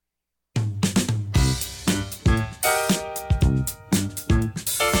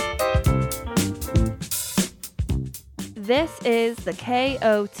This is the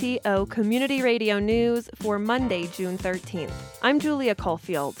KOTO Community Radio News for Monday, June 13th. I'm Julia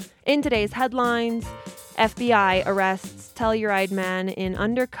Caulfield. In today's headlines, FBI arrests Telluride man in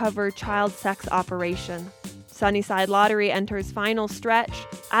undercover child sex operation. Sunnyside Lottery enters final stretch.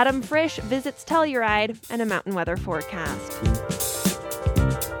 Adam Frisch visits Telluride, and a mountain weather forecast.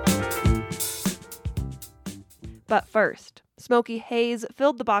 But first, smoky haze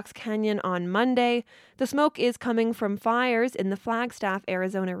filled the Box Canyon on Monday. The smoke is coming from fires in the Flagstaff,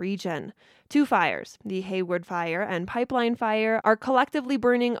 Arizona region. Two fires, the Hayward Fire and Pipeline Fire, are collectively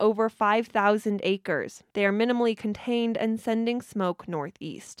burning over 5,000 acres. They are minimally contained and sending smoke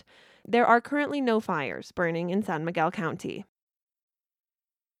northeast. There are currently no fires burning in San Miguel County.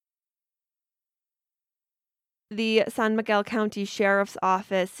 The San Miguel County Sheriff's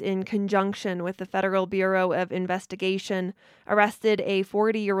Office, in conjunction with the Federal Bureau of Investigation, arrested a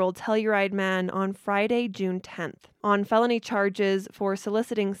 40-year-old Telluride man on Friday, June 10th, on felony charges for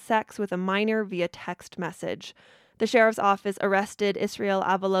soliciting sex with a minor via text message. The Sheriff's Office arrested Israel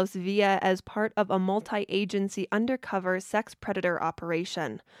Avalos Villa as part of a multi-agency undercover sex predator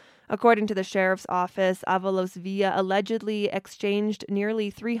operation. According to the Sheriff's Office, Avalos Villa allegedly exchanged nearly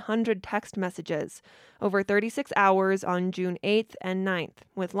 300 text messages over 36 hours on June 8th and 9th,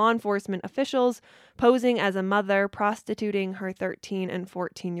 with law enforcement officials posing as a mother prostituting her 13 and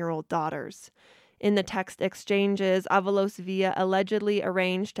 14-year-old daughters. In the text exchanges, Avalos Villa allegedly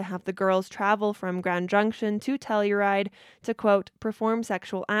arranged to have the girls travel from Grand Junction to Telluride to, quote, perform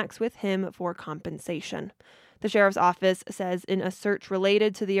sexual acts with him for compensation. The Sheriff's Office says in a search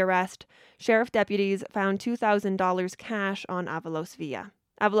related to the arrest, sheriff deputies found $2,000 cash on Avalos Villa.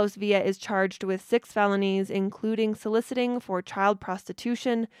 Avalos Villa is charged with 6 felonies, including soliciting for child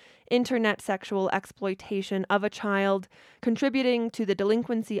prostitution, internet sexual exploitation of a child, contributing to the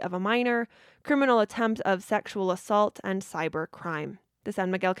delinquency of a minor, criminal attempt of sexual assault, and cyber crime. The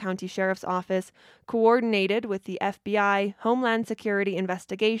San Miguel County Sheriff's Office coordinated with the FBI, Homeland Security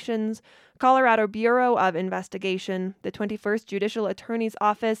Investigations, Colorado Bureau of Investigation, the 21st Judicial Attorney's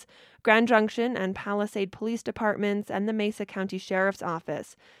Office, Grand Junction and Palisade Police Departments, and the Mesa County Sheriff's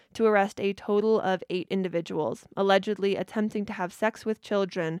Office to arrest a total of 8 individuals, allegedly attempting to have sex with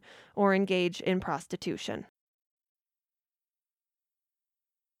children or engage in prostitution.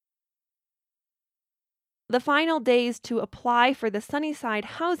 The final days to apply for the Sunnyside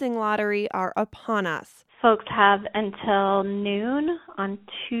Housing Lottery are upon us. Folks have until noon on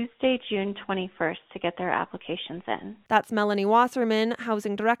Tuesday, June 21st to get their applications in. That's Melanie Wasserman,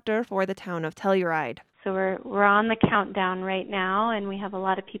 Housing Director for the town of Telluride. So we're on the countdown right now, and we have a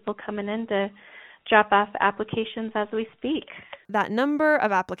lot of people coming in to drop off applications as we speak. That number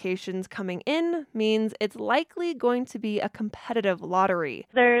of applications coming in means it's likely going to be a competitive lottery.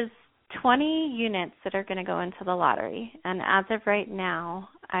 There's 20 units that are going to go into the lottery, and as of right now,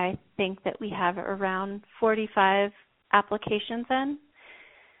 I think that we have around 45 applications in.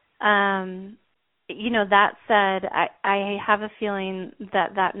 That said, I have a feeling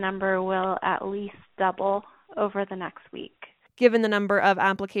that number will at least double over the next week. Given the number of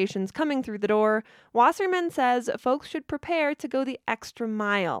applications coming through the door, Wasserman says folks should prepare to go the extra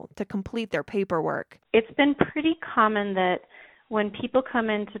mile to complete their paperwork. It's been pretty common that when people come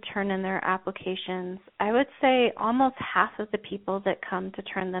in to turn in their applications, I would say almost half of the people that come to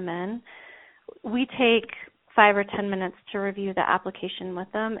turn them in, we take 5 or 10 minutes to review the application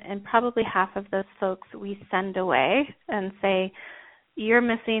with them, and probably half of those folks we send away and say, you're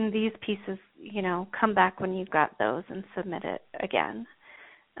missing these pieces, come back when you've got those and submit it again.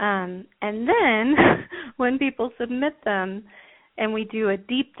 And then when people submit them and we do a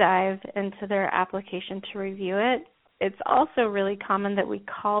deep dive into their application to review it, it's also really common that we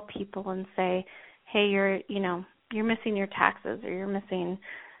call people and say, hey, you're missing your taxes, or you're missing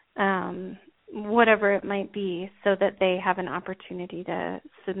whatever it might be, so that they have an opportunity to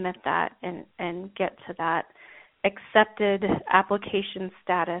submit that and get to that accepted application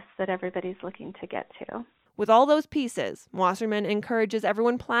status that everybody's looking to get to. With all those pieces, Wasserman encourages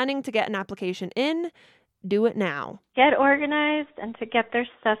everyone planning to get an application in, do it now. Get organized and to get their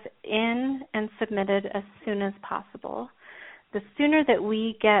stuff in and submitted as soon as possible. The sooner that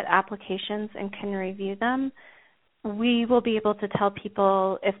we get applications and can review them, we will be able to tell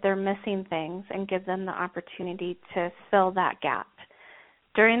people if they're missing things and give them the opportunity to fill that gap.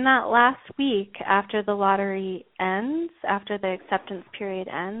 During that last week after the lottery ends, after the acceptance period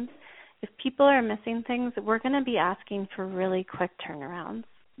ends, if people are missing things, we're going to be asking for really quick turnarounds.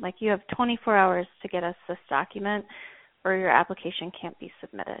 Like, you have 24 hours to get us this document or your application can't be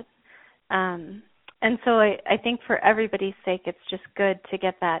submitted. And so I think for everybody's sake, it's just good to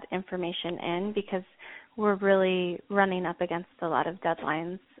get that information in, because we're really running up against a lot of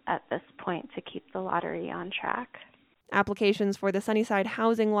deadlines at this point to keep the lottery on track. Applications for the Sunnyside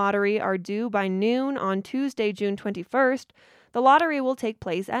Housing Lottery are due by noon on Tuesday, June 21st. The lottery will take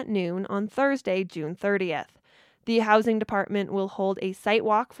place at noon on Thursday, June 30th. The Housing Department will hold a site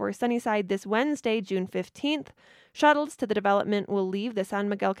walk for Sunnyside this Wednesday, June 15th. Shuttles to the development will leave the San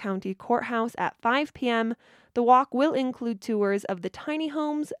Miguel County Courthouse at 5 p.m. The walk will include tours of the tiny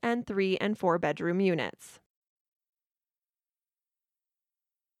homes and 3- and 4-bedroom units.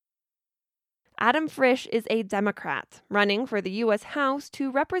 Adam Frisch is a Democrat running for the U.S. House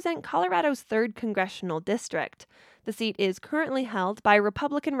to represent Colorado's 3rd Congressional District. The seat is currently held by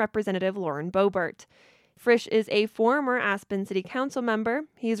Republican Representative Lauren Boebert. Frisch is a former Aspen City Council member.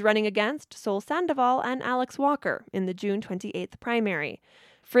 He's running against Sol Sandoval and Alex Walker in the June 28th primary.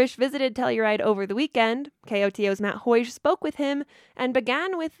 Frisch visited Telluride over the weekend. KOTO's Matt Hoyge spoke with him and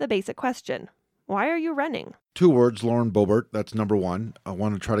began with the basic question. Why are you running? 2 words, Lauren Boebert. That's number one. I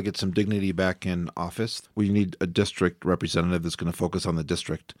want to try to get some dignity back in office. We need a district representative that's going to focus on the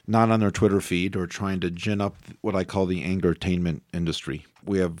district, not on their Twitter feed or trying to gin up what I call the angertainment industry.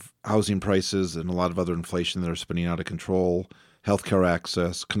 We have housing prices and a lot of other inflation that are spinning out of control, healthcare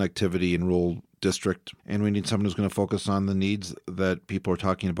access, connectivity in rural district, and we need someone who's going to focus on the needs that people are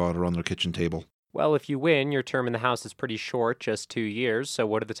talking about around their kitchen table. Well, if you win, your term in the House is pretty short, just 2 years. So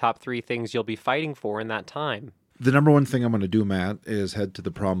what are the top 3 things you'll be fighting for in that time? The number one thing I'm going to do, Matt, is head to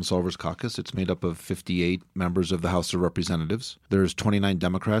the Problem Solvers Caucus. It's made up of 58 members of the House of Representatives. There's 29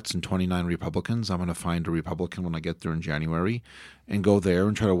 Democrats and 29 Republicans. I'm going to find a Republican when I get there in January and go there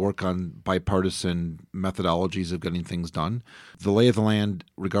and try to work on bipartisan methodologies of getting things done. The lay of the land,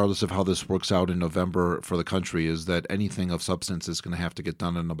 regardless of how this works out in November for the country, is that anything of substance is going to have to get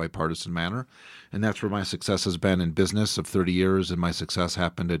done in a bipartisan manner. And that's where my success has been in business of 30 years, and my success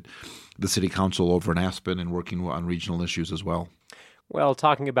happened at the city council over in Aspen and working on regional issues as well. Well,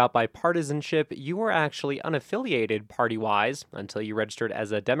 talking about bipartisanship, you were actually unaffiliated party-wise until you registered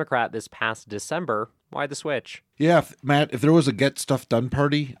as a Democrat this past December. Why the switch? Yeah, Matt, if there was a Get Stuff Done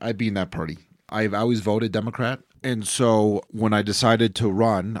party, I'd be in that party. I've always voted Democrat. And so when I decided to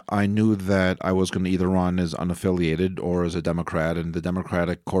run, I knew that I was going to either run as unaffiliated or as a Democrat, and the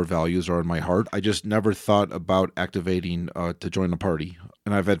Democratic core values are in my heart. I just never thought about activating to join a party.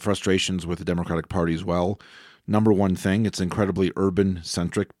 And I've had frustrations with the Democratic Party as well. Number one thing, it's an incredibly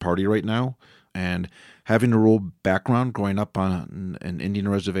urban-centric party right now. And having a rural background, growing up on an Indian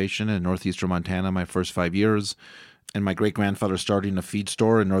reservation in northeastern Montana my first 5 years, and my great-grandfather starting a feed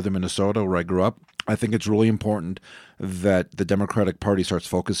store in northern Minnesota where I grew up, I think it's really important that the Democratic Party starts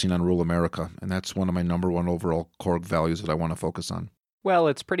focusing on rural America. And that's one of my number one overall core values that I want to focus on. Well,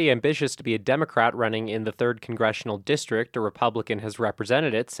 it's pretty ambitious to be a Democrat running in the 3rd Congressional District. A Republican has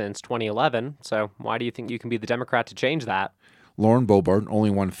represented it since 2011. So why do you think you can be the Democrat to change that? Lauren Boebert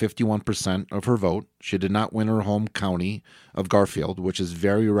only won 51% of her vote. She did not win her home county of Garfield, which is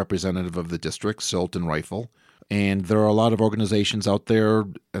very representative of the district, Silt and Rifle. And there are a lot of organizations out there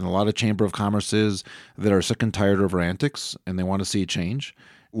and a lot of Chamber of Commerces that are sick and tired of her antics, and they want to see a change.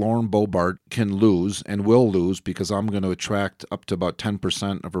 Lauren Boebert can lose and will lose because I'm going to attract up to about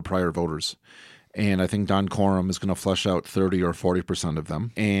 10% of her prior voters. And I think Don Coram is going to flush out 30 or 40% of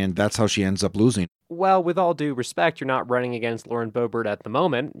them. And that's how she ends up losing. Well, with all due respect, you're not running against Lauren Boebert at the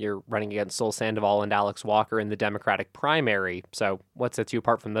moment. You're running against Sol Sandoval and Alex Walker in the Democratic primary. So what sets you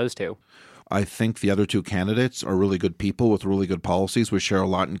apart from those two? I think the other two candidates are really good people with really good policies. We share a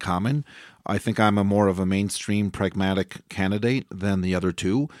lot in common. I think I'm more of a mainstream, pragmatic candidate than the other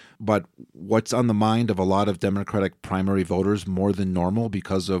two. But what's on the mind of a lot of Democratic primary voters more than normal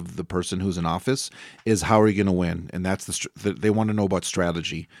because of the person who's in office is how are you going to win? And that's they want to know about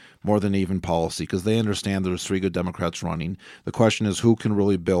strategy more than even policy because they understand there's 3 good Democrats running. The question is who can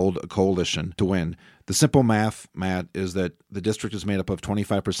really build a coalition to win? The simple math, Matt, is that the district is made up of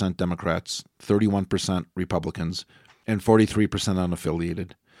 25% Democrats, 31% Republicans, and 43%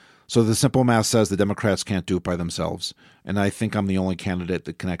 unaffiliated. So the simple math says the Democrats can't do it by themselves. And I think I'm the only candidate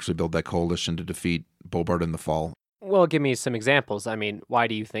that can actually build that coalition to defeat Boebert in the fall. Well, give me some examples. I mean, why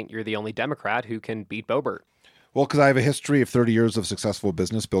do you think you're the only Democrat who can beat Boebert? Well, because I have a history of 30 years of successful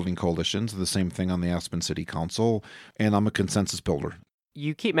business building coalitions, the same thing on the Aspen City Council, and I'm a consensus builder.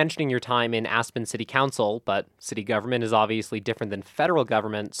 You keep mentioning your time in Aspen City Council, but city government is obviously different than federal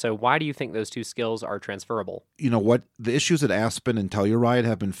government, so why do you think those two skills are transferable? You know what? The issues that Aspen and Telluride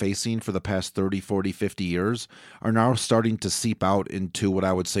have been facing for the past 30, 40, 50 years are now starting to seep out into what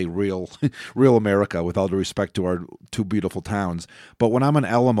I would say real America, with all due respect to our two beautiful towns. But when I'm in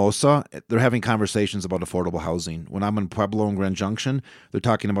Alamosa, they're having conversations about affordable housing. When I'm in Pueblo and Grand Junction, they're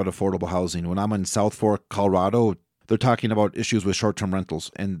talking about affordable housing. When I'm in South Fork, Colorado, they're talking about issues with short-term rentals,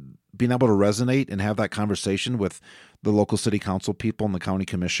 and being able to resonate and have that conversation with the local city council people and the county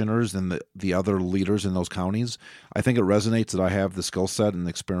commissioners and the other leaders in those counties. I think it resonates that I have the skill set and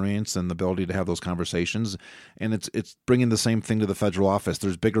experience and the ability to have those conversations. And it's bringing the same thing to the federal office.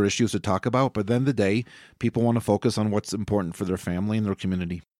 There's bigger issues to talk about, but at the end of the day, people want to focus on what's important for their family and their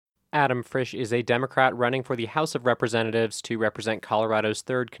community. Adam Frisch is a Democrat running for the House of Representatives to represent Colorado's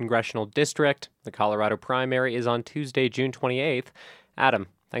 3rd Congressional District. The Colorado primary is on Tuesday, June 28th. Adam,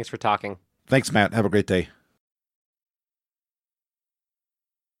 thanks for talking. Thanks, Matt. Have a great day.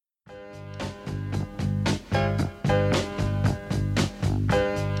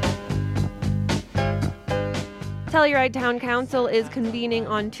 Telluride Town Council is convening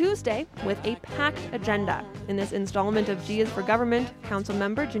on Tuesday with a packed agenda. In this installment of G is for Government, Council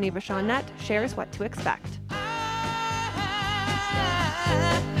member Geneva Shawnette shares what to expect.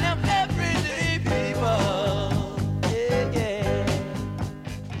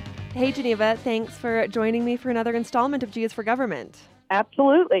 Hey Geneva, thanks for joining me for another installment of G is for Government.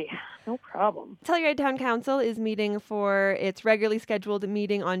 Absolutely. No problem. Telluride Town Council is meeting for its regularly scheduled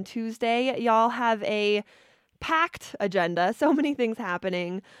meeting on Tuesday. Y'all have a packed agenda, so many things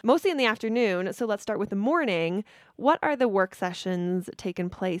happening, mostly in the afternoon. So let's start with the morning. What are the work sessions taking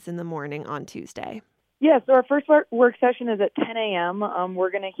place in the morning on Tuesday? So our first work session is at 10 a.m.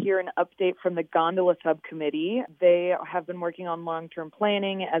 We're going to hear an update from the gondola subcommittee. They have been working on long-term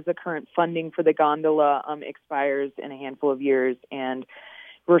planning as the current funding for the gondola expires in a handful of years, and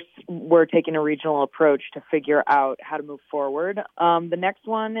we're taking a regional approach to figure out how to move forward. The next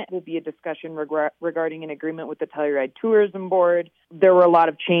one will be a discussion regarding an agreement with the Telluride Tourism Board. There were a lot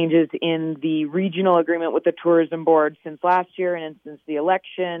of changes in the regional agreement with the Tourism Board since last year and since the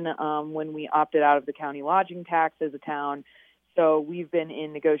election when we opted out of the county lodging tax as a town. So we've been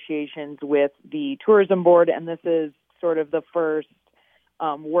in negotiations with the Tourism Board, and this is sort of the first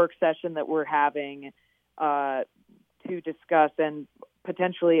work session that we're having to discuss and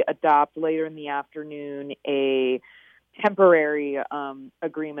potentially adopt later in the afternoon a temporary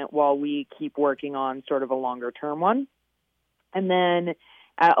agreement while we keep working on sort of a longer term one. And then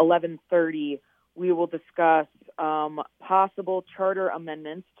at 11:30, we will discuss possible charter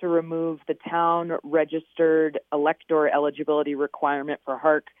amendments to remove the town registered elector eligibility requirement for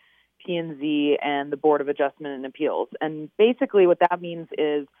HARC, P&Z, and the Board of Adjustment and Appeals. And basically what that means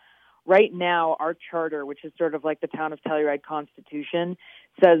is right now, our charter, which is sort of like the Town of Telluride Constitution,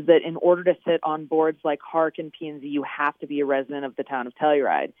 says that in order to sit on boards like HARC and P&Z, you have to be a resident of the Town of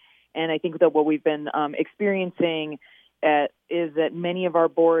Telluride. And I think that what we've been experiencing is that many of our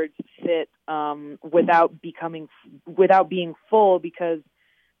boards sit without being full because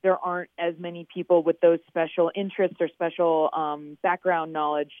there aren't as many people with those special interests or special background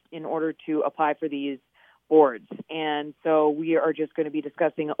knowledge in order to apply for these boards. And so we are just going to be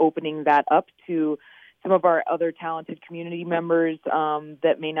discussing opening that up to some of our other talented community members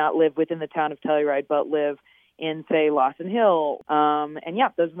that may not live within the town of Telluride, but live in, say, Lawson Hill.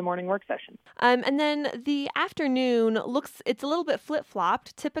 Those are the morning work sessions. And then the afternoon it's a little bit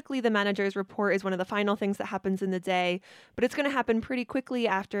flip-flopped. Typically, the manager's report is one of the final things that happens in the day, but it's going to happen pretty quickly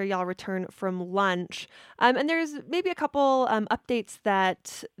after y'all return from lunch. And there's maybe a couple updates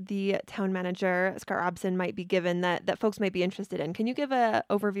that the town manager, Scott Robson, might be given that folks might be interested in. Can you give an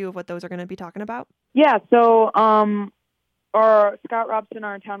overview of what those are going to be talking about? Yeah, so our Scott Robson,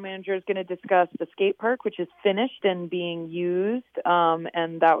 our town manager, is going to discuss the skate park, which is finished and being used.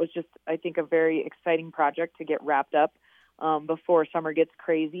 And that was just, I think, a very exciting project to get wrapped up before summer gets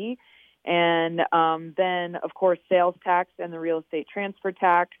crazy. And then, of course, sales tax and the real estate transfer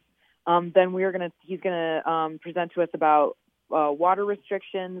tax. Then he's going to present to us about water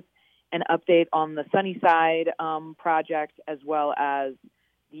restrictions, an update on the Sunnyside project, as well as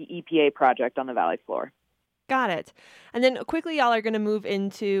the EPA project on the valley floor. Got it. And then quickly, y'all are going to move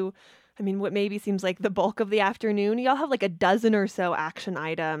into, what maybe seems like the bulk of the afternoon. Y'all have like a dozen or so action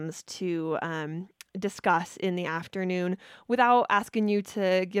items to discuss in the afternoon. Without asking you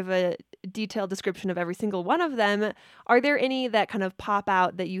to give a detailed description of every single one of them, are there any that kind of pop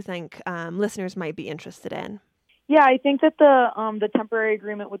out that you think listeners might be interested in? Yeah, I think that the temporary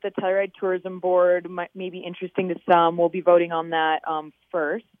agreement with the Telluride Tourism Board may be interesting to some. We'll be voting on that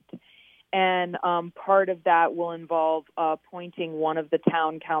first. And part of that will involve appointing one of the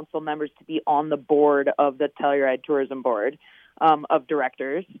town council members to be on the board of the Telluride Tourism Board of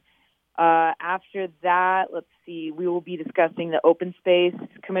Directors. After that, let's see, we will be discussing the Open Space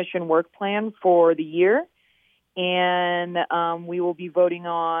Commission work plan for the year. And we will be voting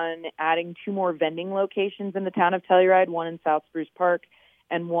on adding 2 more vending locations in the town of Telluride, one in South Spruce Park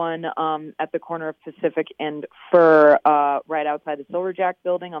and one at the corner of Pacific and Fur, right outside the Silverjack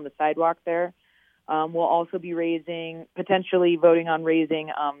building on the sidewalk there. We'll also be potentially voting on raising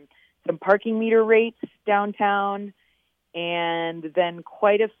some parking meter rates downtown, and then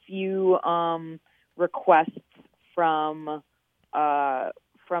quite a few requests from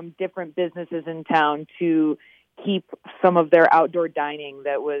different businesses in town to keep some of their outdoor dining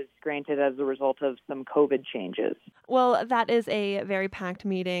that was granted as a result of some COVID changes. Well, that is a very packed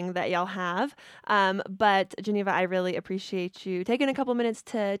meeting that y'all have. But Geneva, I really appreciate you taking a couple minutes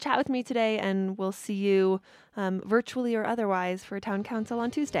to chat with me today, and we'll see you virtually or otherwise for Town Council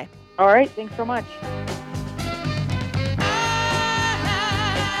on Tuesday. All right. Thanks so much.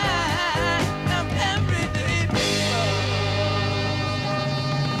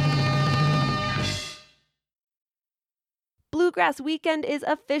 Bluegrass Weekend is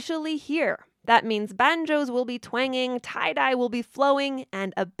officially here. That means banjos will be twanging, tie-dye will be flowing,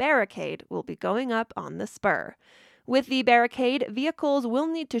 and a barricade will be going up on the spur. With the barricade, vehicles will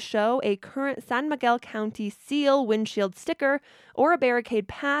need to show a current San Miguel County seal windshield sticker or a barricade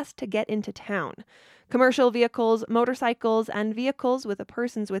pass to get into town. Commercial vehicles, motorcycles, and vehicles with a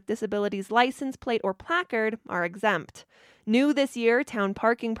Persons with Disabilities license plate or placard are exempt. New this year, town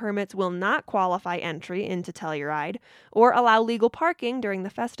parking permits will not qualify entry into Telluride or allow legal parking during the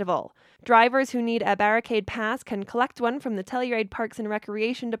festival. Drivers who need a barricade pass can collect one from the Telluride Parks and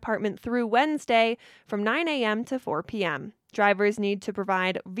Recreation Department through Wednesday from 9 a.m. to 4 p.m. Drivers need to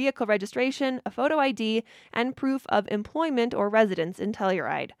provide vehicle registration, a photo ID, and proof of employment or residence in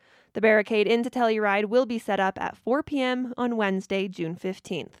Telluride. The barricade into Telluride will be set up at 4 p.m. on Wednesday, June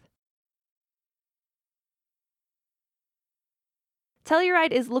 15th.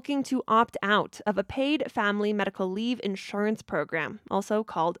 Telluride is looking to opt out of a paid family medical leave insurance program, also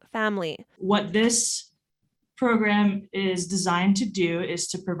called Family. What this program is designed to do is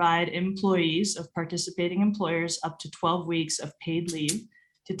to provide employees of participating employers up to 12 weeks of paid leave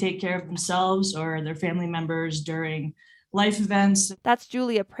to take care of themselves or their family members during life events. That's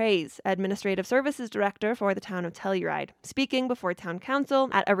Julia Praise, Administrative Services Director for the town of Telluride, speaking before Town Council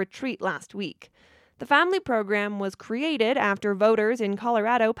at a retreat last week. The family program was created after voters in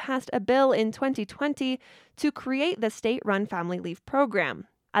Colorado passed a bill in 2020 to create the state-run family leave program.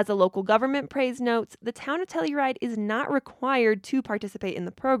 As a local government, Praise notes, the town of Telluride is not required to participate in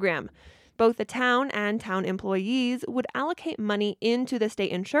the program. Both the town and town employees would allocate money into the state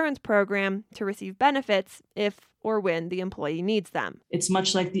insurance program to receive benefits if or when the employee needs them. It's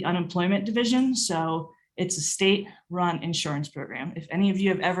much like the unemployment division, so it's a state-run insurance program. If any of you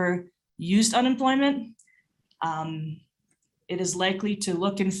have ever used unemployment, it is likely to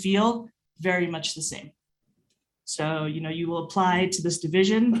look and feel very much the same. So, you will apply to this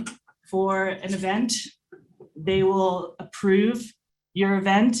division for an event. They will approve your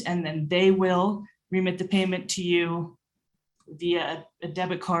event, and then they will remit the payment to you via a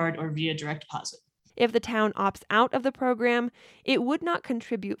debit card or via direct deposit. If the town opts out of the program, it would not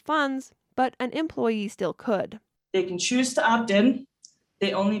contribute funds, but an employee still could. They can choose to opt in.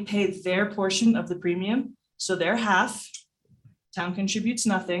 They only pay their portion of the premium, so their half. Town contributes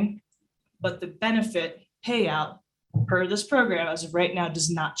nothing, but the benefit payout per this program as of right now does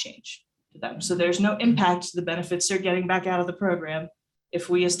not change to them. So there's no impact to the benefits they're getting back out of the program if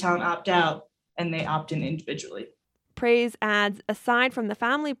we as town opt out and they opt in individually. Praise adds, aside from the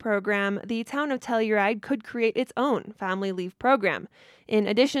family program, the town of Telluride could create its own family leave program, in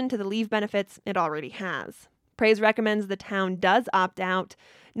addition to the leave benefits it already has. Praise recommends the town does opt out,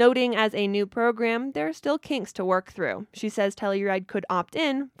 noting as a new program, there are still kinks to work through. She says Telluride could opt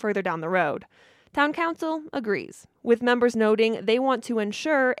in further down the road. Town Council agrees, with members noting they want to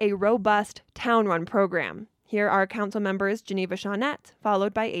ensure a robust town-run program. Here are Council members Geneva Shawnette,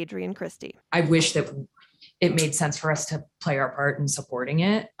 followed by Adrienne Christie. I wish that it made sense for us to play our part in supporting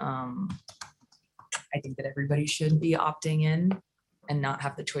it. I think that everybody should be opting in and not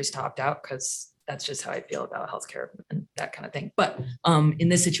have the choice to opt out, because that's just how I feel about healthcare and that kind of thing. But in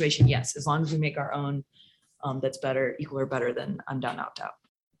this situation, yes, as long as we make our own, that's better, equal or better than I'm down, opt out.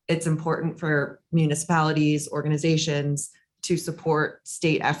 It's important for municipalities, organizations to support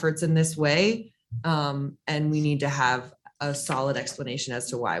state efforts in this way. And we need to have a solid explanation as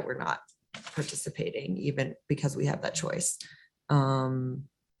to why we're not participating, even because we have that choice.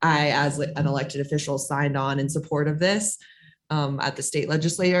 I, as an elected official, signed on in support of this at the state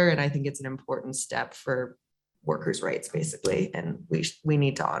legislature, and I think it's an important step for workers' rights, basically, and we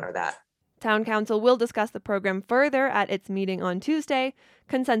need to honor that. Town Council will discuss the program further at its meeting on Tuesday.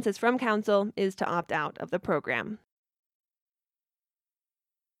 Consensus from Council is to opt out of the program.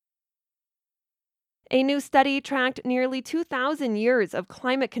 A new study tracked nearly 2,000 years of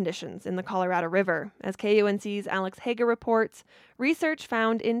climate conditions in the Colorado River. As KUNC's Alex Hager reports, research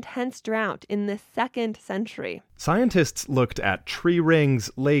found intense drought in the 2nd century. Scientists looked at tree rings,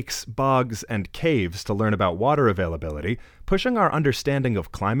 lakes, bogs, and caves to learn about water availability, pushing our understanding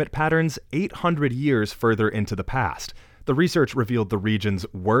of climate patterns 800 years further into the past. The research revealed the region's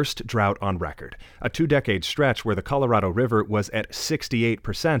worst drought on record, a 2-decade stretch where the Colorado River was at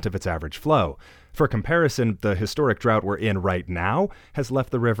 68% of its average flow. For comparison, the historic drought we're in right now has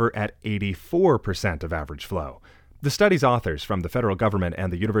left the river at 84% of average flow. The study's authors from the federal government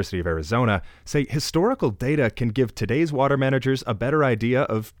and the University of Arizona say historical data can give today's water managers a better idea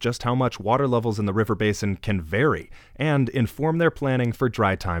of just how much water levels in the river basin can vary and inform their planning for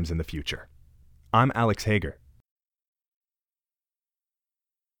dry times in the future. I'm Alex Hager.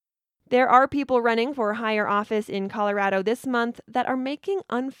 There are people running for higher office in Colorado this month that are making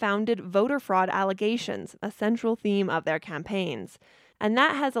unfounded voter fraud allegations a central theme of their campaigns. And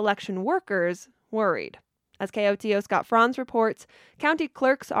that has election workers worried. As KOTO Scott Franz reports, county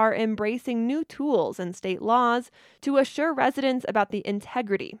clerks are embracing new tools and state laws to assure residents about the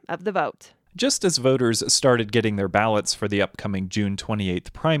integrity of the vote. Just as voters started getting their ballots for the upcoming June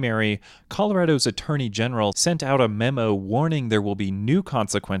 28th primary, Colorado's Attorney General sent out a memo warning there will be new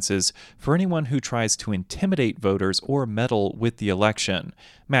consequences for anyone who tries to intimidate voters or meddle with the election.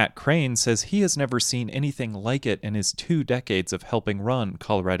 Matt Crane says he has never seen anything like it in his 2 decades of helping run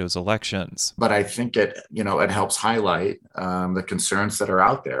Colorado's elections. But I think it helps highlight the concerns that are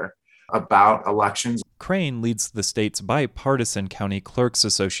out there about elections. Crane leads the state's bipartisan County Clerks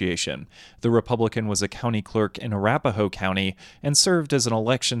Association. The Republican was a county clerk in Arapahoe County and served as an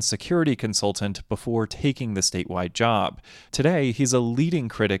election security consultant before taking the statewide job. Today, he's a leading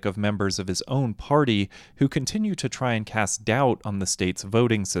critic of members of his own party who continue to try and cast doubt on the state's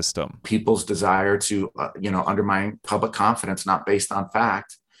voting system. People's desire to, undermine public confidence, not based on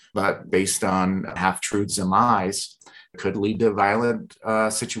fact, but based on half-truths and lies, could lead to violent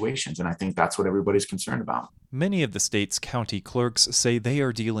situations. And I think that's what everybody's concerned about. Many of the state's county clerks say they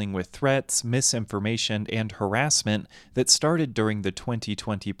are dealing with threats, misinformation, and harassment that started during the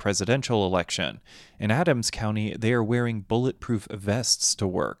 2020 presidential election. In Adams County, they are wearing bulletproof vests to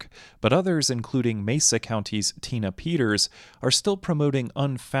work. But others, including Mesa County's Tina Peters, are still promoting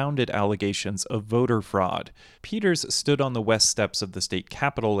unfounded allegations of voter fraud. Peters stood on the west steps of the state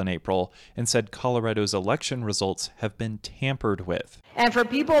capitol in April and said Colorado's election results have been tampered with. And for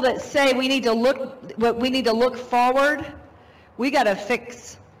people that say we need to look forward, we got to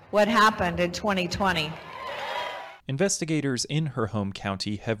fix what happened in 2020. Investigators in her home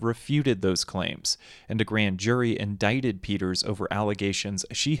county have refuted those claims, and a grand jury indicted Peters over allegations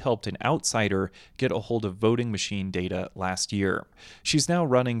she helped an outsider get a hold of voting machine data last year. She's now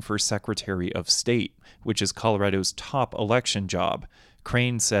running for Secretary of State, which is Colorado's top election job.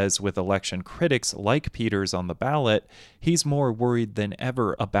 Crane says with election critics like Peters on the ballot, he's more worried than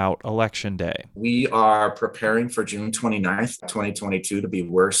ever about Election Day. We are preparing for June 29th, 2022 to be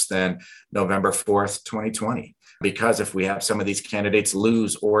worse than November 4th, 2020. Because if we have some of these candidates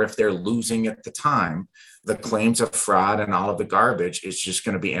lose, or if they're losing at the time, the claims of fraud and all of the garbage is just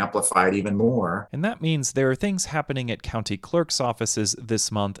going to be amplified even more. And that means there are things happening at county clerks' offices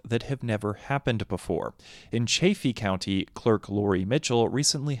this month that have never happened before. In Chaffee County, Clerk Lori Mitchell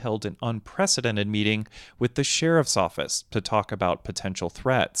recently held an unprecedented meeting with the sheriff's office to talk about potential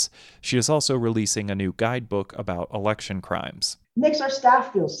threats. She is also releasing a new guidebook about election crimes. It makes our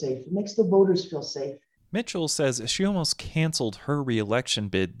staff feel safe. It makes the voters feel safe. Mitchell says she almost canceled her re-election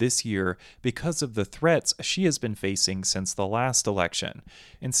bid this year because of the threats she has been facing since the last election.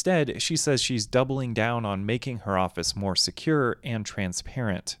 Instead, she says she's doubling down on making her office more secure and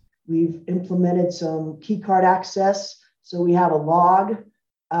transparent. We've implemented some key card access, so we have a log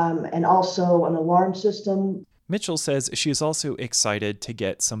and also an alarm system. Mitchell says she is also excited to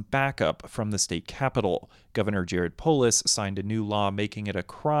get some backup from the state capitol. Governor Jared Polis signed a new law making it a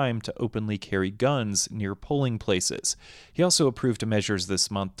crime to openly carry guns near polling places. He also approved measures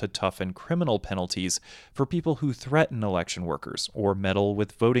this month to toughen criminal penalties for people who threaten election workers or meddle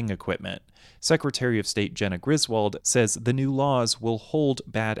with voting equipment. Secretary of State Jenna Griswold says the new laws will hold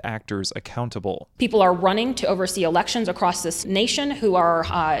bad actors accountable. People are running to oversee elections across this nation who are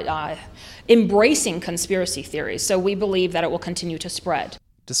embracing conspiracy theories, so we believe that it will continue to spread.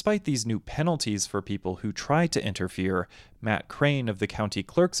 Despite these new penalties for people who try to interfere, Matt Crane of the County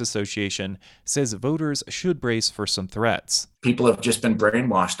Clerks Association says voters should brace for some threats. People have just been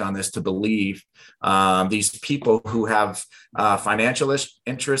brainwashed on this to believe these people who have financial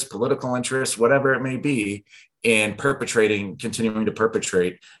interests, political interests, whatever it may be, in continuing to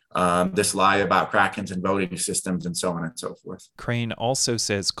perpetrate this lie about crack-ins in voting systems and so on and so forth. Crane also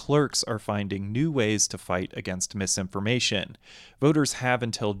says clerks are finding new ways to fight against misinformation. Voters have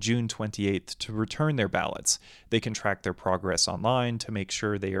until June 28th to return their ballots. They can track their progress online to make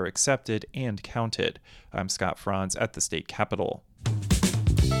sure they are accepted and counted. I'm Scott Franz at the state capitol.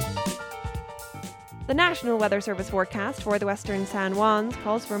 The National Weather Service forecast for the western San Juans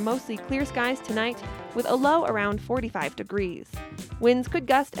calls for mostly clear skies tonight with a low around 45 degrees. Winds could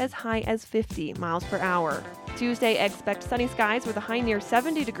gust as high as 50 miles per hour. Tuesday, expect sunny skies with a high near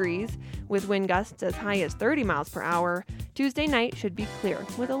 70 degrees with wind gusts as high as 30 miles per hour. Tuesday night should be clear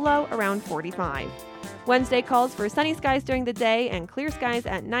with a low around 45. Wednesday calls for sunny skies during the day and clear skies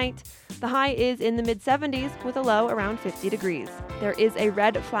at night. The high is in the mid-70s with a low around 50 degrees. There is a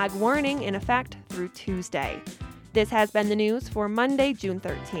red flag warning in effect through Tuesday. This has been the news for Monday, June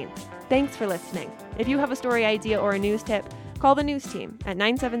 13th. Thanks for listening. If you have a story idea or a news tip, call the news team at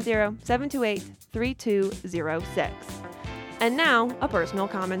 970-728-3206. And now, a personal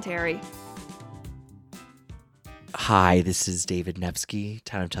commentary. Hi, this is David Nevsky,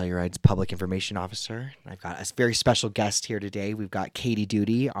 Town of Telluride's Public Information Officer. I've got a very special guest here today. We've got Katie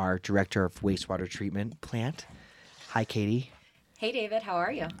Duty, our Director of Wastewater Treatment Plant. Hi, Katie. Hey, David. How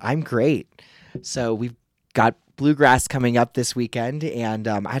are you? I'm great. So we've got Bluegrass coming up this weekend, and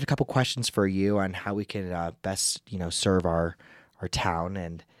I had a couple questions for you on how we can best, serve our town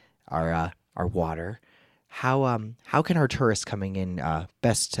and our water. How can our tourists coming in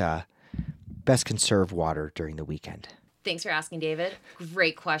best conserve water during the weekend? Thanks for asking, David.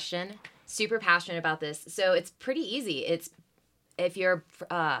 Great question. Super passionate about this. So it's pretty easy. It's if you're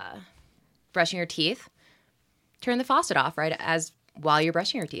brushing your teeth, turn the faucet off while you're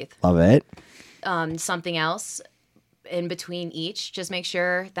brushing your teeth. Love it. Something else in between each, just make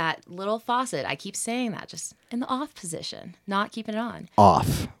sure that little faucet, I keep saying that, just in the off position, not keeping it on.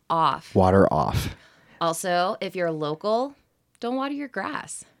 Off. Water off. Also, if you're local, don't water your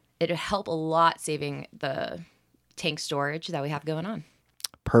grass. It'll help a lot saving the tank storage that we have going on.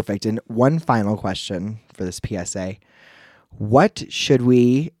 Perfect. And one final question for this PSA. What should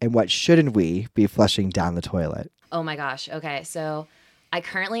we and what shouldn't we be flushing down the toilet? Oh my gosh. Okay. So I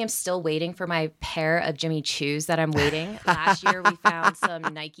currently am still waiting for my pair of Jimmy Choos that I'm waiting. Last year we found some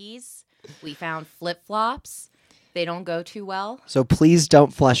Nikes. We found flip-flops. They don't go too well. So please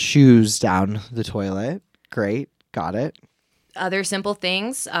don't flush shoes down the toilet. Great. Got it. Other simple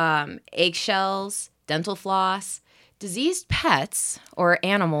things, eggshells, dental floss, diseased pets or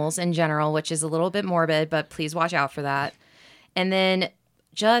animals in general, which is a little bit morbid, but please watch out for that. And then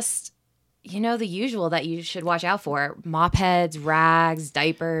just, the usual that you should watch out for, mop heads, rags,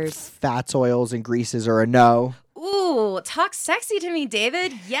 diapers. Fats, oils, and greases are a no. Ooh, talk sexy to me,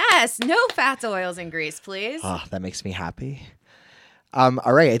 David. Yes, no fats, oils, and grease, please. Oh, that makes me happy. All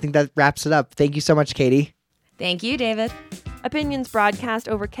right, I think that wraps it up. Thank you so much, Katie. Thank you, David. Opinions broadcast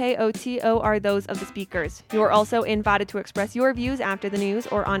over KOTO are those of the speakers. You are also invited to express your views after the news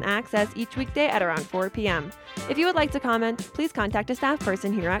or on Access each weekday at around 4 p.m. If you would like to comment, please contact a staff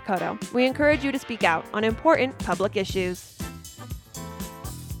person here at KOTO. We encourage you to speak out on important public issues.